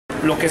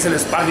lo que es el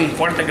sparring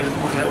fuerte que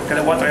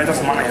le voy a traer esta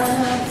semana ya.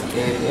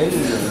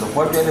 Lo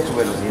fuerte es su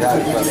velocidad,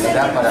 su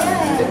habilidad para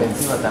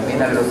defensiva también.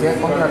 La velocidad,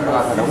 ¿cuándo la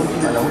trabaja? ¿La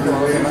última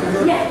 2 semanas?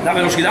 La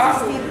velocidad,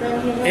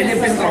 él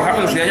empieza a trabajar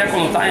velocidad ya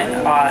cuando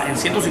está en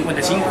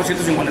 155,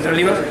 153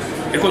 libras,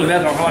 es cuando empieza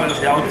a trabajar la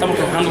velocidad. Ahora estamos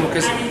trabajando lo que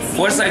es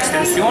fuerza,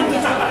 extensión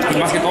y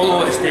más que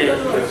todo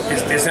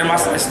ser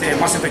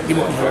más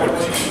efectivo con su golpe.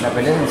 La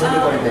pelea es en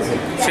 147.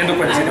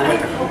 147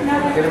 vueltas.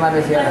 ¿Qué le más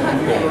decía a la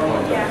gente?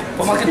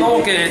 Pues más que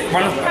todo que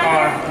van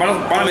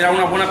a mirar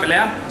una buena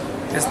pelea.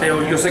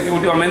 Yo sé que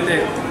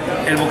últimamente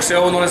el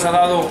boxeo no les ha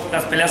dado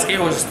las peleas que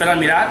ellos esperan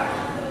mirar,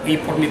 y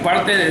por mi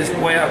parte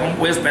voy a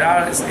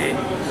esperar,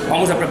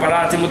 vamos a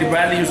preparar a Timothy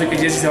Bradley, yo sé que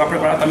Jessie se va a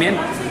preparar también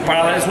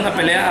para darles una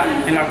pelea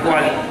en la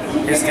cual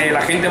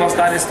la gente va a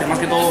estar más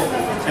que todo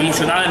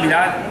emocionada de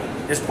mirar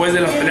después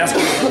de las peleas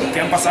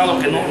que han pasado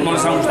que no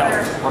les han gustado.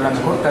 Por la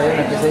mejor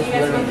cadena que se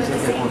hizo el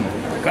 26 de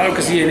junio. Claro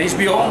que sí, en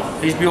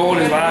HBO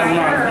les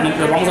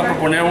vamos a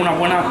proponer una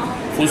buena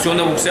función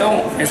de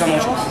boxeo esa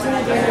noche.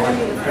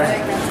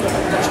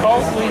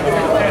 Totally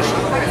fictitious.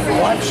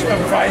 Watch the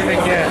fight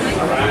again.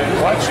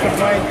 Watch the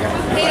fight.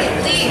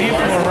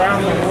 People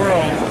around the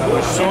world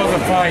saw the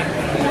fight.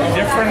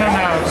 Different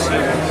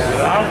announcing,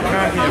 without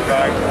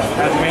contact,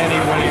 and Manny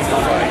winning the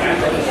fight.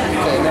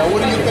 Okay, now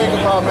what do you think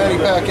about Manny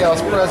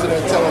Pacquiao's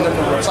president telling him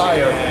to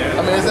retire?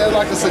 I mean, is that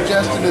like a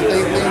suggestion that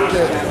they think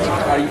that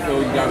how do you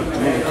feel you got to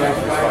move the fight?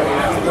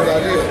 That's a good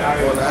idea.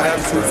 Well, I have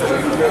to say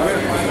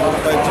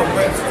but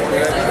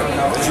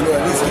you know,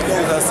 at least he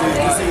knows how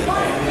serious this is.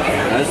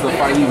 That's the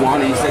fight he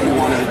wanted. He said he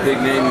wanted a big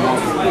name. He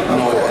wants to,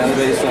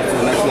 elevate himself to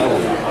the next level.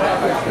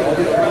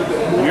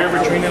 You ever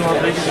train in Las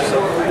Vegas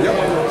yourself? Yep.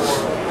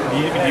 Do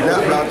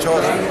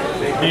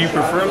you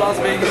prefer Las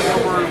Vegas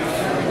over?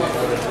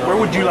 Where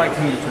would you like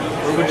to meet?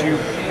 Where would you?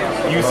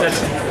 You said.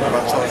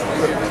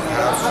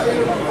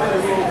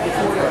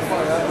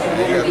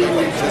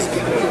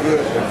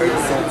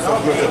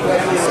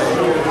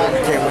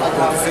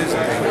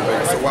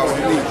 So why would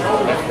he leave?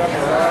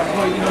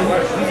 Well, you know,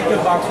 he's a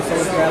good boxer, so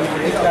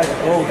these guys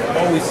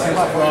always sense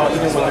fraud,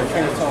 even when they're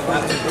trainers talk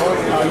not to.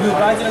 You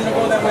advising him to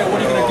go that way?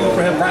 What are you going to do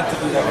for him not to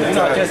do that way? You're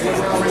not just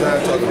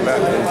talking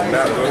about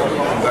not going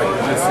like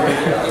you just said.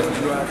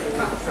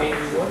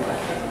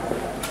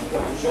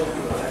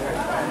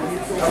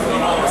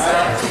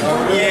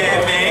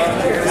 Yeah, man.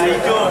 How you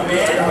doing,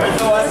 man? You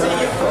know I see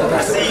you.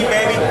 I see you,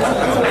 baby.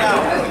 Come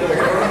out.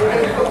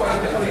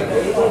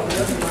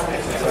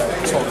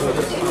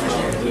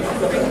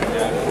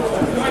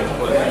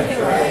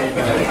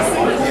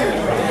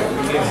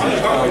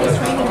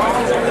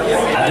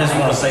 I just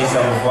want to say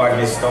something before I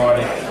get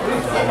started.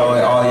 I know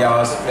all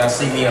y'all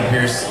see me up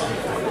here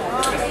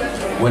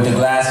with the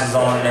glasses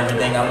on and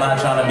everything. I'm not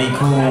trying to be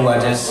cool. I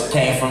just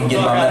came from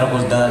getting my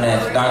medicals done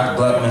at Dr.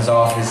 Gluckman's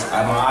office.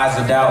 My eyes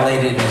are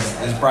dilated and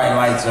this bright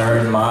lights are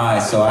hurting my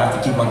eyes, so I have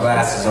to keep my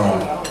glasses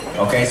on.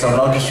 Okay, so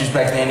no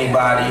disrespect to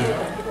anybody.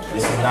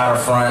 This is not a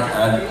front.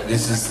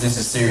 This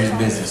is serious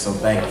business, so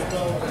thank you.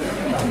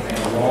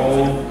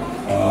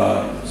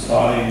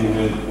 Starting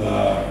with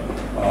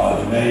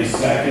the May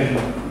 2nd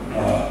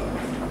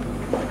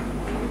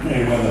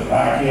Mayweather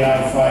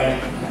Pacquiao fight,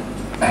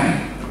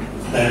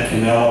 then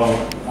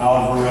Canelo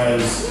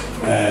Alvarez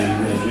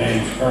and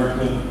James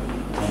Kirkland,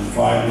 and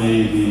finally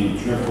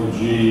the Triple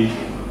G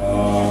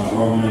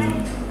Roman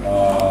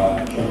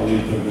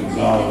Tripolito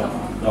Gonzalez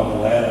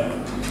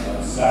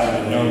doubleheader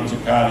Saturday.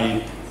 Takati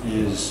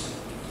is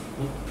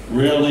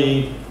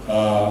really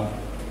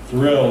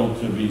thrilled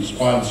to be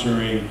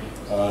sponsoring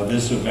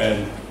this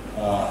event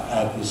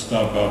at the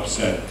StubHub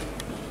Center.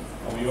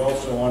 We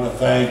also want to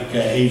thank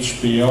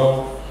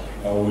HBO,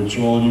 which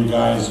all you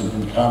guys have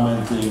been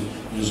commenting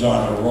is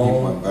on a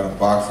roll. One better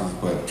boxers,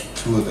 but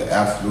two of the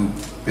absolute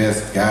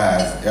best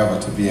guys ever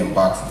to be in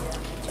boxing.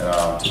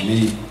 And to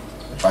me,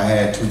 if I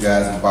had two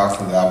guys in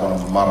boxing that I want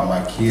to model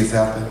my kids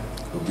after,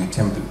 it would be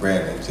Timothy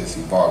Bradley and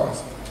Jessie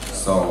Vargas.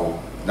 So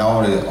not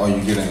only are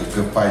you getting a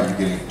good fight, you're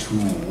getting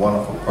two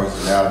wonderful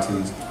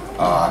personalities.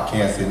 I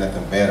can't say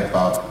nothing bad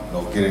about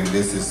getting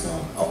this. It's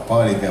a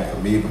fun event for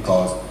me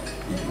because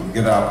you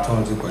get an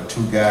opportunity for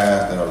two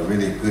guys that are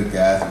really good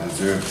guys and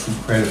deserve true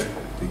credit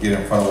to get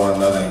in front of one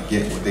another and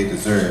get what they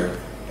deserve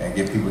and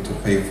get people to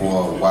pay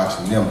for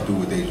watching them do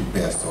what they do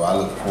best. So I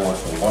look forward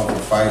to a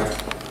wonderful fight,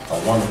 a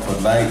wonderful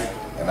night,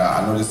 and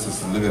I know this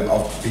is a little bit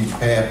off the beaten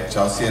path, but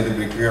y'all see that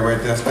little girl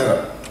right there? Stand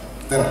up.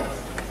 Stand up.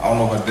 I don't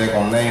know her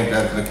daggone name,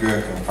 that little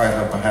girl can fight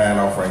her behind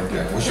off right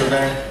there. What's your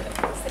name?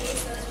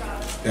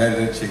 That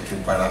little chick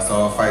can fight. I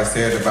saw her fight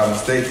Saturday by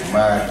mistake.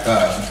 My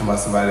God, she talking about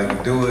somebody that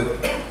can do it,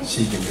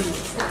 she can do it.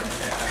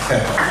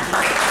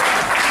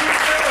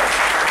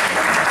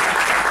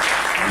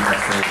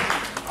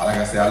 Like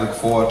I said, I look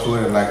forward to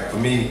it, and like for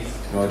me,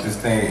 this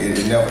thing,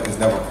 it's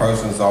never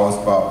personal, it's always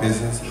about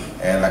business.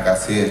 And like I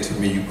said, to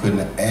me, you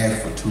couldn't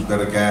ask for two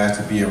better guys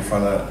to be in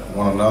front of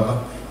one another.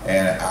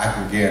 And I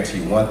can guarantee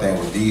you one thing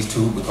with these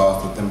two,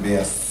 because of them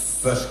being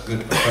such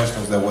good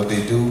professionals at what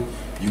they do,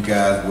 you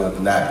guys will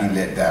not be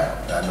let down.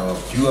 I know a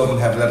few of them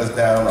have let us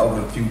down over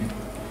the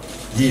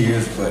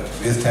years, but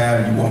this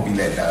time you won't be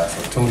let down.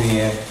 So tune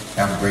in.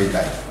 Have a great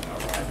night.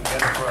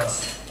 Together for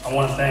us. I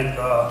want to thank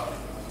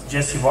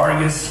Jessie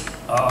Vargas,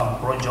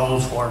 Roy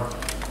Jones for,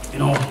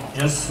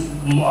 just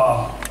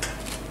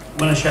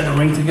going to share the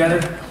ring together.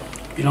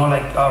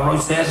 Like Roy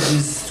said,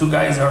 these two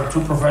guys are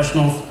two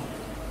professionals,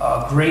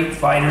 great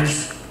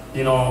fighters.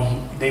 They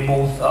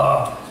both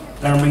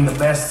going to bring the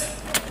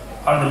best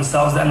out of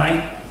themselves that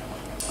night.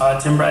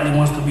 Tim Bradley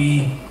wants to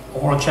be a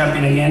world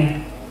champion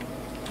again.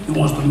 He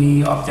wants to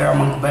be up there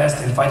among the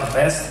best and fight the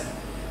best.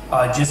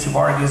 Jessie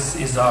Vargas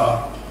is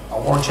a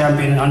world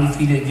champion,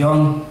 undefeated,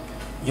 young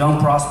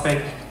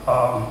prospect,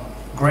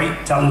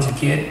 great, talented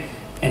kid,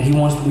 and he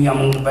wants to be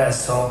among the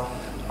best. So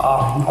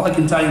all I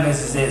can tell you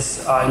guys is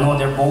this: I know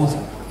they're both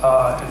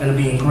going to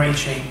be in great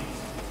shape.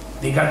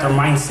 They got their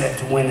mindset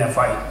to win that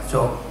fight.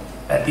 So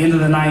at the end of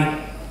the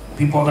night,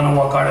 people are going to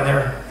walk out of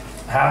there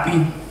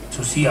happy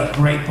to see a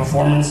great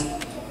performance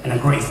and a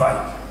great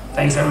fight.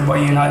 Thanks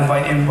everybody, and I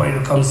invite everybody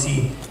to come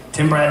see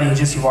Tim Bradley and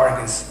Jessie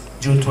Vargas,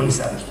 June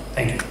 27th.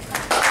 Thank you.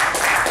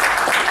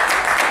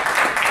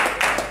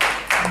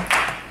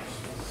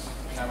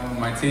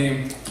 My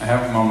team, I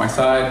have him on my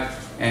side,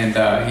 and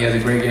he has a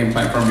great game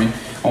plan for me.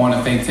 I want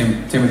to thank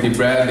Timothy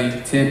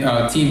Bradley,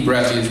 Team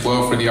Bradley as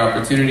well for the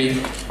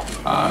opportunity.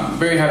 I'm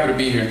very happy to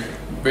be here,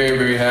 very,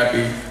 very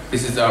happy.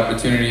 This is the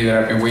opportunity that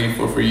I've been waiting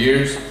for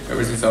years.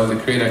 Ever since I was a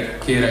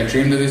kid, I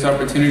dreamed of this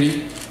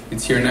opportunity.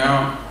 It's here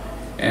now,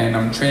 and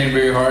I'm training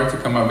very hard to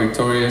come out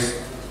victorious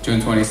June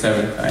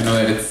 27th. I know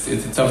that it's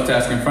a tough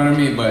task in front of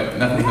me, but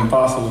nothing's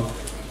impossible.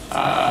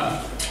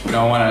 I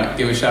want to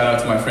give a shout out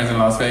to my friends in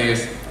Las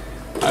Vegas,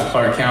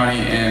 Clark County,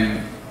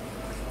 and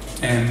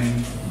I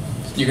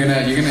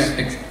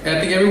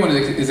think everyone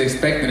is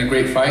expecting a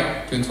great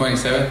fight June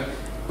 27th.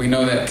 We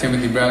know that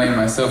Timothy Bradley and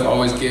myself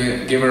always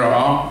give it our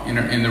all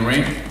in the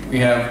ring. We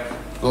have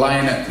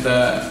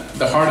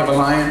the heart of a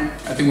lion.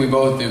 I think we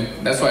both do.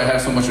 That's why I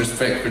have so much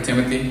respect for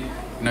Timothy.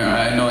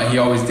 I know that he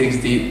always digs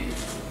deep,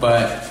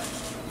 but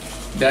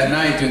that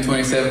night, June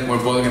 27th,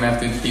 we're both gonna have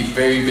to be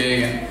very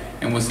big,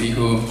 and we'll see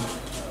who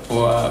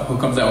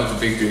comes out with the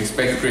victory.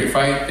 Expect a great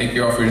fight. Thank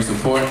you all for your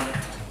support.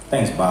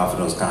 Thanks, Bob, for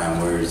those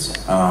kind words.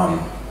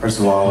 First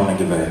of all, I want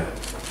to give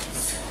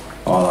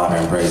all honor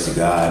and praise to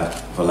God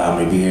for allowing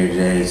me to be here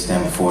today,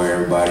 stand before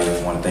everybody.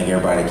 I want to thank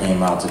everybody that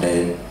came out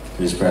today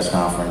for this press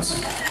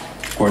conference.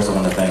 Of course, I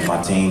want to thank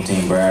my team,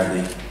 Team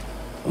Bradley.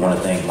 I want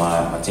to thank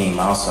my team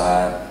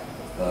outside,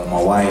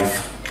 my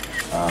wife.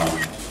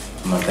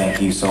 I want to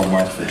thank you so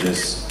much for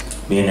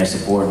just being there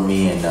supporting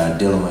me and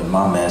dealing with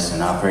my mess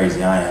and how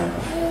crazy I am.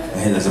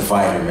 As a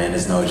fighter, man,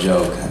 it's no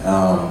joke.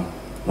 I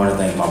want to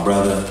thank my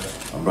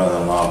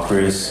brother-in-law,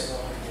 Chris,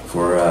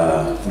 for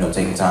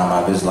taking time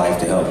out of his life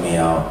to help me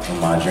out in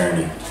my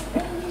journey.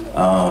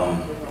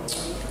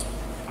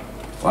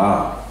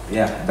 Wow,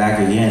 yeah, back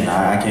again.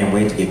 I can't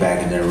wait to get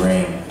back into the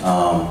ring.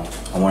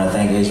 I want to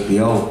thank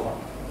HBO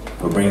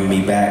for bringing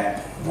me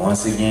back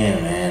once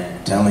again, man.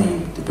 I'm telling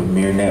you, the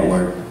premier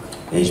network,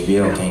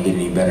 HBO, can't get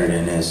any better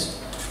than this.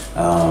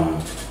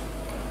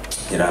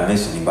 Did I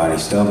miss anybody?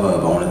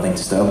 StubHub, I want to thank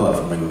StubHub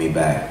for bringing me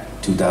back.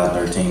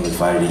 2013 was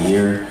Fight of the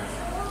Year.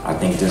 I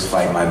think this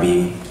fight might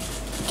be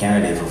a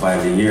candidate for Fight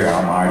of the Year.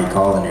 I'm already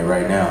calling it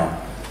right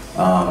now.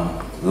 A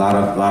lot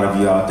of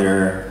you out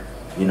there,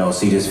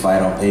 see this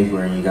fight on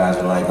paper and you guys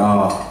are like,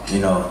 oh,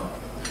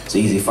 it's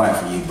an easy fight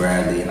for you,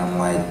 Bradley. And I'm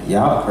like,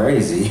 y'all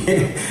crazy.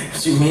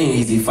 What you mean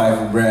easy fight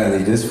for Bradley?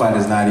 This fight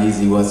is not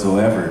easy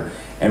whatsoever.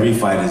 Every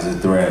fight is a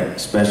threat,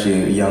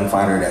 especially a young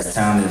fighter that's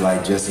talented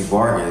like Jessie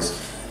Vargas.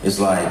 It's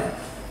like,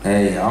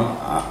 hey,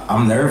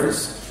 I'm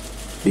nervous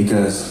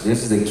because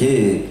this is a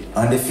kid,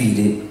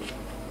 undefeated,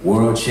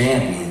 world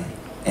champion,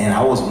 and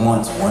I was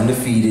once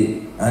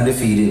undefeated,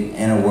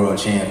 and a world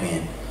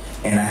champion.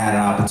 And I had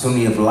an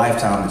opportunity of a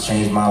lifetime to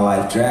change my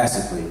life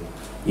drastically,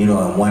 in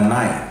one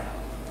night.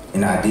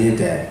 And I did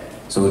that.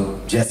 So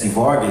Jessie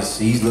Vargas,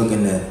 he's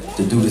looking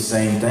to do the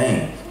same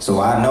thing. So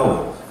I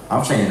know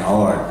I'm training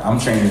hard. I'm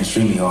training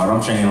extremely hard.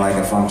 I'm training like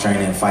if I'm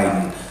training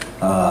fighting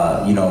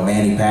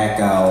Manny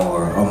Pacquiao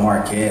or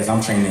Marquez,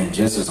 I'm training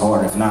just as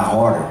hard, if not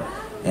harder.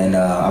 And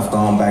I've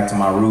gone back to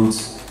my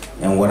roots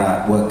and what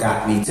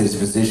got me to this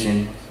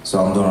position.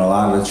 So I'm doing a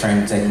lot of the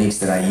training techniques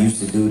that I used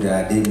to do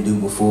that I didn't do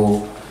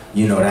before,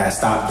 that I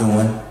stopped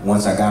doing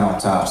once I got on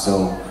top.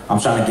 So I'm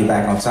trying to get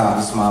back on top.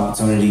 This is my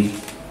opportunity.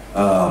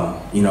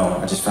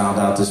 I just found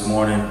out this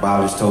morning,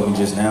 Bob just told me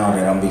just now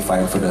that I'm gonna be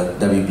fighting for the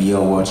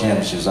WBO World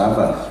Championships. I have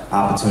an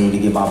opportunity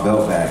to get my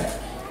belt back.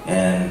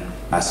 And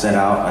I said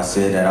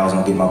that I was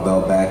gonna get my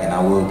belt back, and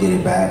I will get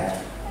it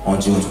back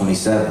on June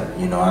 27th.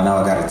 I know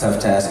I got a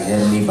tough task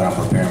ahead of me, but I'm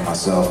preparing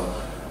myself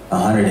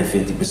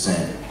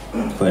 150%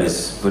 for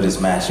this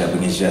matchup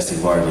against Jessie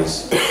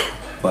Vargas.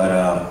 But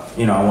I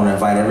want to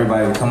invite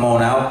everybody to come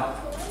on out.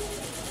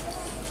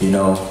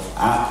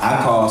 I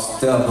call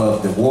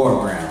StubHub the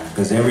war ground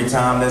because every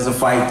time there's a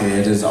fight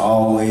there's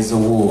always a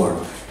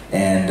war,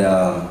 and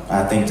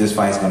I think this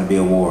fight's going to be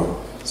a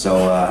war.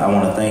 So I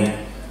want to thank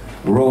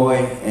Roy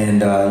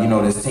and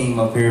this team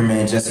up here,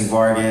 man. Jessie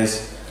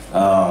Vargas,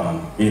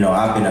 You know,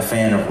 I've been a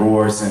fan of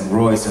Roy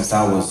since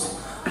I was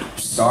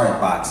started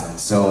boxing.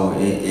 So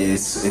it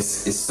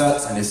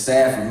sucks and it's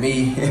sad for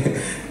me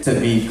to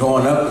be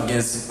going up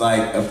against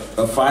like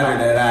a fighter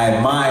that I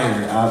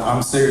admire.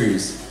 I'm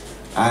serious.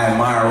 I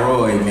admire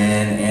Roy,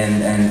 man,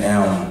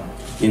 and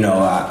you know,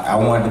 I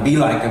wanted to be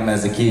like him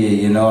as a kid.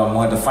 You know, I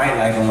wanted to fight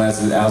like him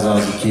as I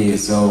was a kid.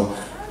 So,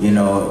 you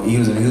know, he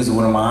was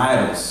one of my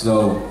idols.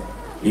 So,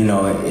 you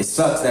know, it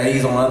sucks that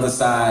he's on the other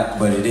side,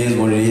 but it is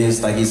what it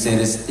is. Like he said,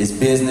 it's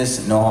business,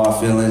 no hard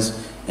feelings,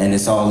 and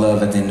it's all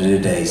love at the end of the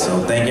day.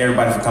 So thank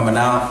everybody for coming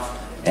out,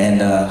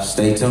 and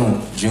stay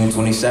tuned. June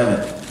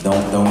 27th.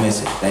 Don't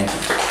miss it. Thank you.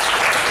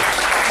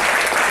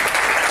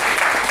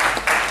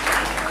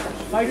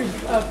 Fighters,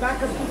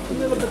 back up just a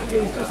little bit,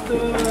 please. Just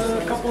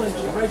a couple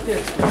inches, right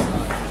there.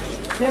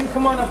 Tim,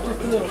 come on up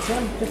just a little.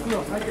 Tim, just a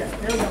little, right there.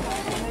 There we go.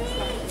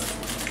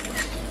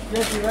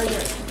 Jesse, right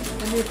there.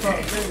 Give me a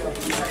phone. There you go.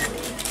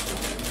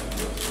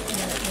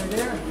 Right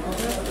there. Hold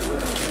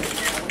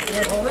it.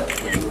 Yeah, hold it.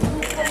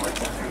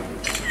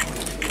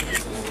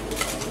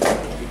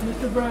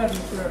 Mr. Bradley,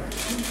 sir.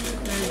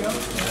 There you go.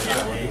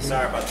 Hey,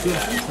 sorry about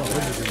that.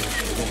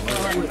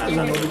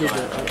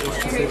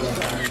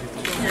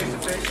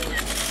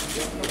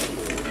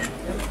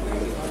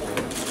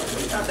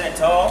 Not that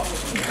tall.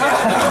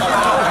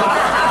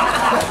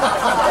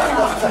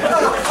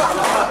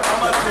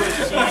 I'm up to his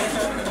chin.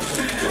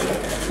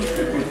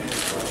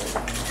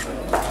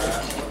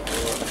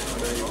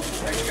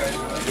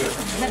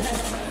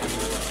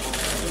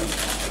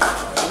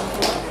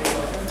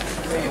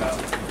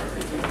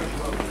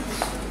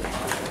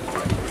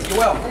 You're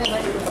well.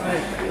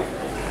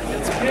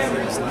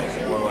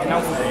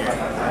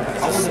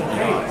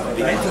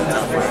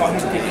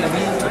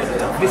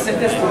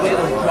 Vicente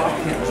Escobedo dropped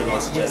him.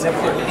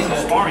 Never in the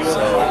sparring.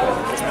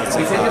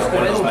 Vicente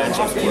Escobedo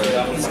dropped him.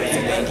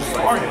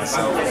 Sparring. I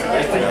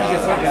think he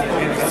gets like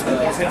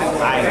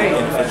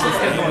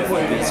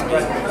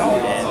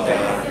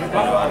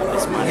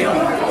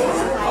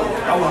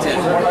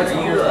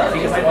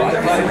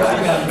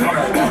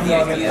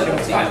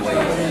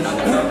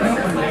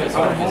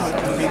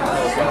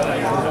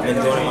I've been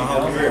doing it my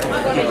whole career.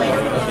 I've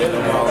been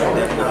doing all of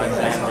that.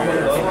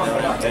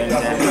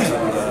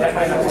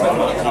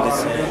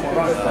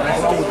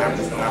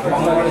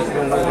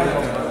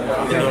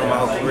 I've been doing it my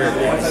whole career.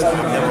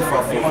 I've never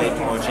fought for a fake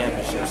world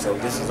championship, so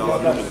this is all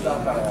new to me.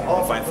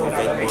 I'm fighting for a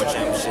fake world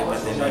championship at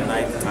the end of the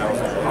night. The title's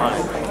on the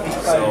line.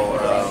 So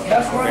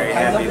I'm very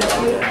happy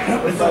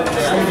about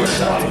that.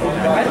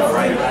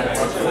 Right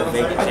for the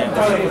fake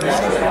championship.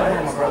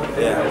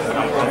 Yeah,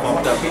 I'm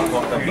pumped up.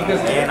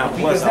 And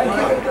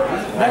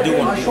I do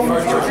want to be the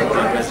first person to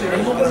get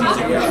president because he's a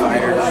great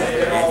fighter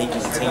and he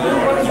can continue on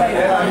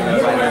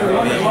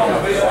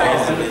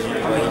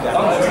division. He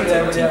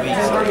got 10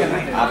 weeks, so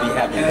I'll be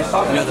happy.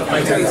 You know, the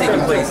fights are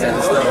taking place at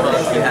the Stub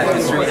Hub. You had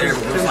history there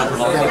with Bruce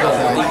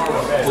Lee.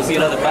 We'll see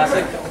another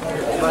classic.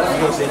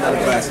 We'll see another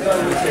classic.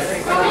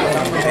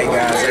 Hey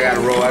guys, I gotta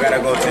roll. I gotta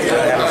go to the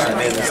Anderson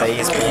Business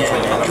ESPN.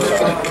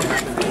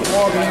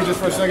 Paul, can you just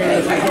for a second,